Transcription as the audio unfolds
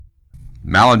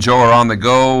Mal and Joe are on the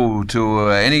go to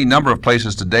any number of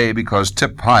places today because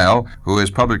Tip Pyle, who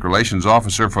is Public Relations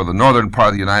Officer for the northern part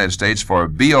of the United States for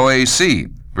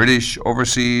BOAC, British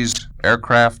Overseas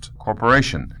Aircraft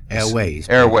Corporation.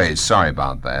 Airways, sorry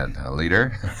about that,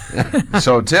 leader.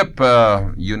 So, Tip,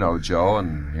 you know Joe,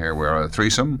 and here we're a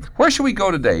threesome. Where should we go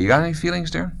today? You got any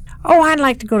feelings, dear? Oh, I'd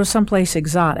like to go to someplace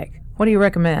exotic. What do you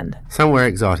recommend? Somewhere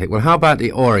exotic. Well, how about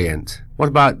the Orient? What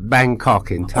about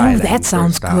Bangkok in Thailand? Oh, that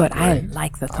sounds good. I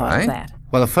like the thought of that.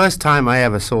 Well, the first time I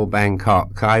ever saw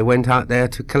Bangkok, I went out there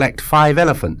to collect 5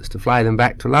 elephants to fly them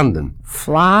back to London.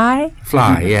 Fly,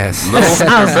 yes.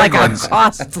 Sounds like a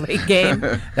costly game.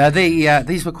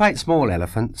 These were quite small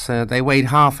elephants. They weighed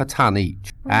half a ton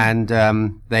each, and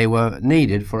they were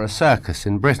needed for a circus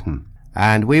in Britain.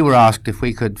 And we were asked if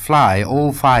we could fly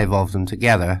all 5 of them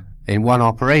together in one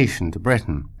operation to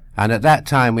Britain. And at that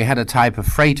time we had a type of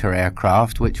freighter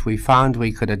aircraft which we found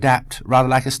we could adapt rather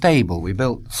like a stable. We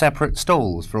built separate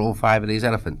stalls for all 5 of these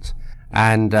elephants.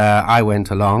 And I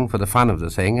went along for the fun of the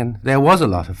thing, and there was a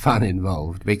lot of fun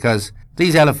involved because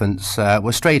these elephants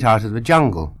were straight out of the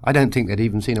jungle. I don't think they'd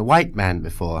even seen a white man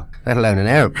before, let alone an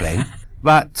aeroplane.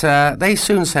 But they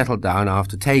soon settled down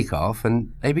after takeoff,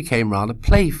 and they became rather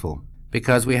playful,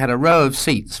 because we had a row of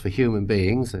seats for human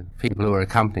beings, people who were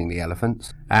accompanying the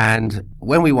elephants, and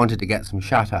when we wanted to get some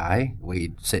shut-eye,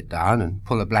 we'd sit down and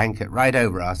pull a blanket right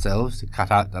over ourselves to cut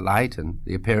out the light and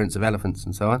the appearance of elephants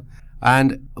and so on.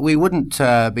 And we wouldn't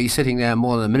be sitting there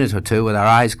more than a minute or two with our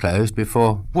eyes closed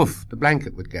before, woof, the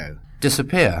blanket would go,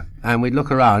 disappear, and we'd look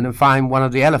around and find one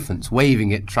of the elephants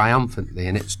waving it triumphantly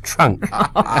in its trunk.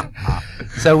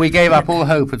 So we gave up all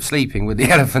hope of sleeping with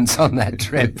the elephants on that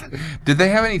trip. Did they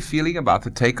have any feeling about the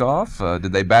takeoff?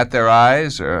 Did they bat their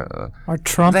eyes or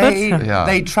trumpet?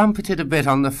 They trumpeted a bit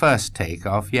on the first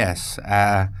takeoff, yes.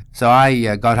 So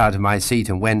I got out of my seat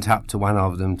and went up to one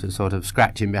of them to sort of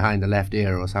scratch him behind the left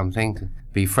ear or something to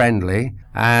be friendly.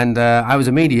 And I was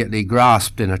immediately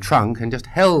grasped in a trunk and just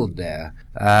held there.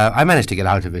 I managed to get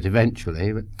out of it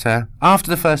eventually, but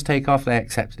after the first takeoff, they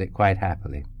accepted it quite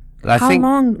happily. How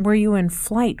long were you in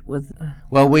flight with?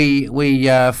 Well, we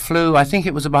flew, I think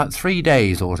it was about 3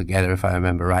 days altogether, if I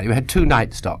remember right. We had 2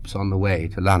 night stops on the way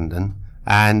to London.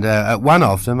 And at one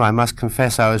of them, I must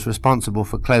confess I was responsible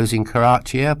for closing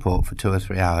Karachi Airport for 2 or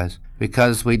 3 hours,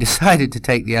 because we decided to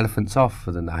take the elephants off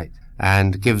for the night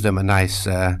and give them a nice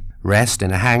rest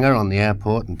in a hangar on the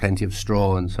airport and plenty of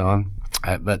straw and so on.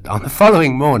 But on the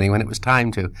following morning, when it was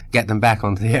time to get them back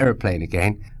onto the aeroplane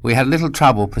again, we had little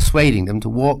trouble persuading them to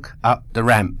walk up the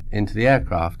ramp into the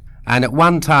aircraft. And at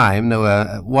one time, there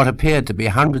were what appeared to be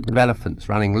hundreds of elephants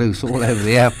running loose all over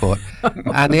the airport.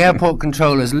 And the airport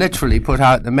controllers literally put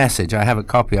out the message. I have a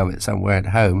copy of it somewhere at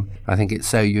home. I think it's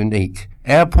so unique.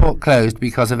 Airport closed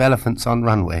because of elephants on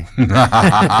runway.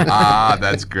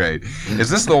 That's great.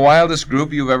 Is this the wildest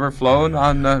group you've ever flown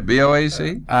on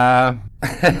BOAC?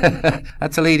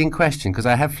 That's a leading question, because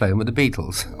I have flown with the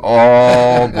Beatles.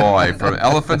 Oh, boy, from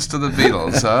elephants to the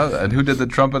Beatles, huh? And who did the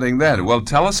trumpeting then? Well,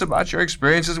 tell us about your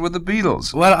experiences with the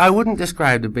Beatles. Well, I wouldn't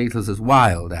describe the Beatles as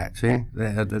wild, actually.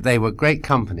 They were great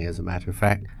company, as a matter of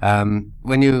fact.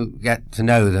 When you get to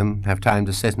know them, have time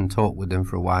to sit and talk with them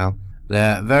for a while,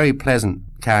 they're very pleasant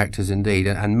characters indeed,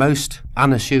 and most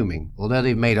unassuming. Although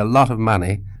they've made a lot of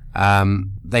money,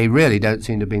 they really don't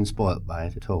seem to have been spoilt by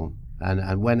it at all.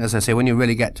 And when, as I say, when you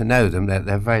really get to know them,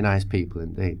 they're very nice people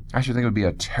indeed. I should think it would be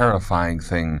a terrifying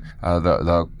thing,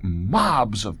 the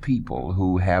mobs of people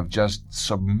who have just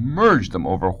submerged them,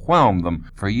 overwhelmed them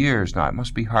for years now. It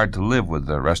must be hard to live with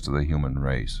the rest of the human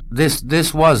race.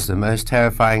 This was the most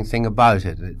terrifying thing about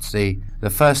it. It's the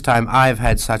first time I've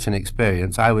had such an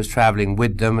experience. I was traveling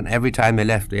with them, and every time they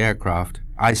left the aircraft,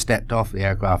 I stepped off the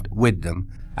aircraft with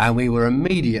them. And we were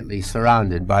immediately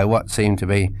surrounded by what seemed to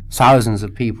be thousands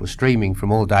of people streaming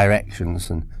from all directions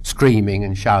and screaming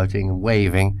and shouting and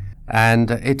waving.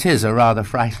 And it is a rather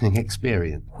frightening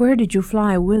experience. Where did you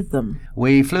fly with them?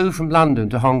 We flew from London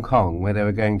to Hong Kong, where they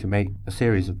were going to make a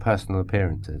series of personal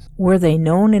appearances. Were they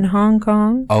known in Hong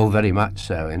Kong? Oh, very much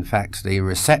so. In fact, the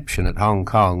reception at Hong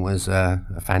Kong was a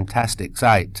fantastic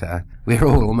sight. We were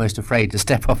all almost afraid to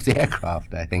step off the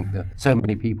aircraft, I think. There were so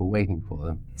many people waiting for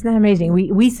them. Isn't that amazing?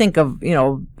 We think of,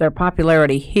 their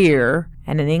popularity here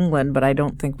and in England, but I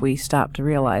don't think we stop to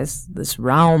realize this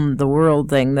round-the-world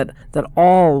thing that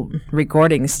all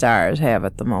recording stars have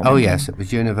at the moment. Oh, yes, it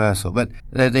was universal. But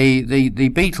the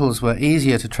Beatles were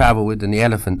easier to travel with than the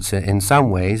elephants in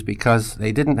some ways, because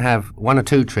they didn't have one or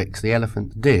two tricks the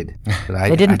elephants did.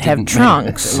 They didn't have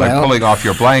trunks. Like pulling off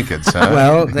your blankets, huh?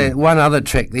 Well, one other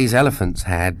trick these elephants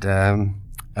had,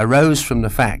 arose from the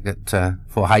fact that,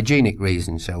 for hygienic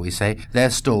reasons, shall we say, their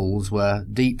stalls were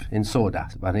deep in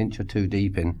sawdust, about an inch or two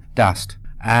deep in dust.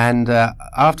 And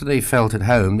after they felt at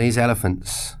home, these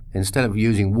elephants, instead of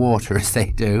using water as they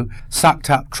do, sucked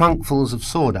up trunkfuls of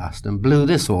sawdust and blew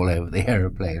this all over the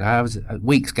aeroplane. I was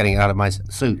weeks getting it out of my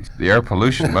suit. The air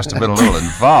pollution must have been a little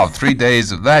involved. 3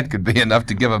 days of that could be enough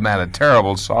to give a man a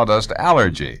terrible sawdust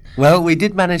allergy. Well, we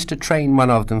did manage to train one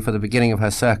of them for the beginning of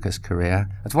her circus career.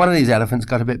 But one of these elephants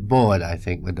got a bit bored, I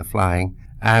think, with the flying,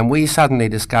 and we suddenly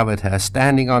discovered her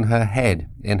standing on her head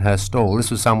in her stall.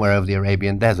 This was somewhere over the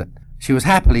Arabian desert. She was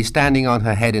happily standing on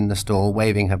her head in the stall,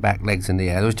 waving her back legs in the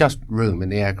air. There was just room in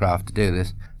the aircraft to do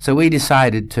this. So we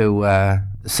decided to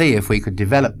see if we could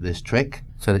develop this trick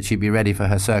so that she'd be ready for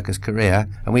her circus career,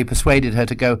 and we persuaded her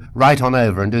to go right on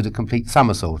over and do the complete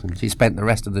somersault, and she spent the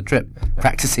rest of the trip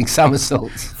practicing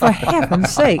somersaults. For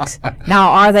heaven's sakes. Now,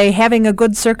 are they having a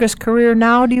good circus career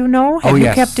now, do you know? Have you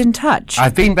yes. kept in touch?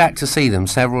 I've been back to see them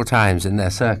several times in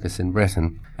their circus in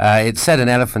Britain. It's said an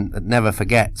elephant that never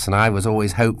forgets, and I was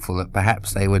always hopeful that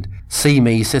perhaps they would see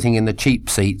me sitting in the cheap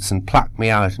seats and pluck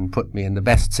me out and put me in the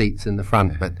best seats in the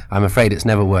front, but I'm afraid it's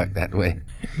never worked that way.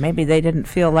 Maybe they didn't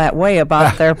feel that way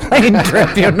about their plane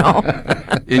trip, you know.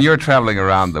 In your traveling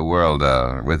around the world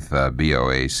with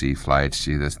BOAC flights,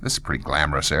 gee, this is a pretty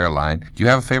glamorous airline. Do you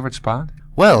have a favorite spot?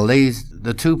 Well,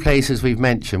 the two places we've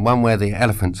mentioned, one where the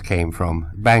elephants came from,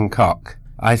 Bangkok,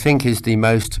 I think is the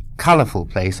most colourful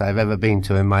place I've ever been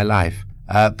to in my life,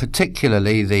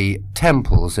 particularly the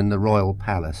temples in the royal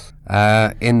palace.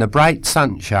 In the bright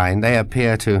sunshine, they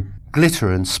appear to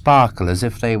glitter and sparkle as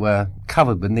if they were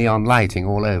covered with neon lighting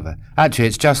all over. Actually,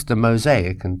 it's just the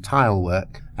mosaic and tile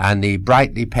work and the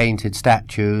brightly painted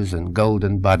statues and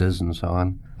golden Buddhas and so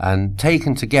on. And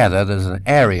taken together, there's an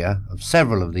area of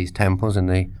several of these temples in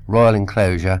the royal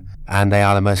enclosure, and they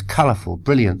are the most colourful,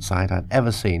 brilliant sight I've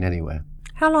ever seen anywhere.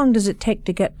 How long does it take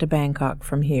to get to Bangkok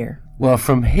from here? Well,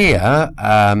 from here,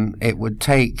 it would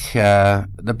take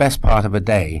the best part of a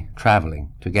day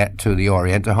travelling to get to the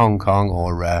Orient, to Hong Kong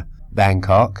or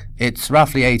Bangkok. It's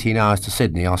roughly 18 hours to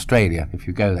Sydney, Australia, if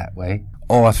you go that way,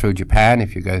 or through Japan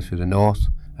if you go through the north,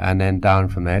 and then down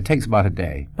from there. It takes about a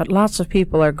day. But lots of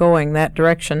people are going that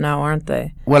direction now, aren't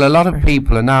they? Well, a lot of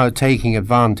people are now taking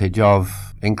advantage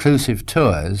of inclusive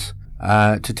tours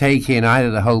to take in either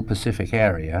the whole Pacific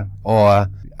area or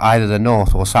either the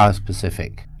North or South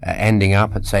Pacific, ending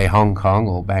up at, say, Hong Kong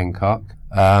or Bangkok.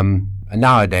 And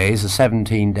nowadays, a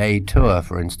 17-day tour,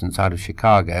 for instance, out of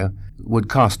Chicago would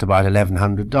cost about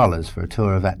 $1,100 for a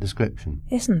tour of that description.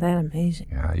 Isn't that amazing?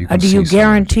 Yeah, you can Do you see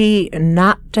guarantee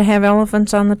not to have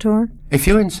elephants on the tour? If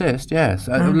you insist, yes.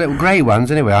 Little grey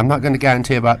ones, anyway. I'm not going to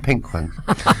guarantee about pink ones.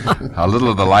 A little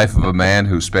of the life of a man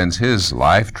who spends his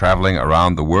life traveling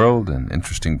around the world in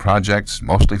interesting projects,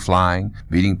 mostly flying,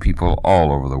 meeting people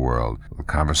all over the world. A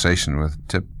conversation with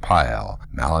Tip Pyle,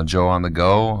 Mal and Joe on the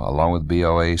go, along with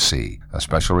BOAC. A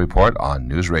special report on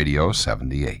News Radio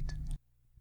 78.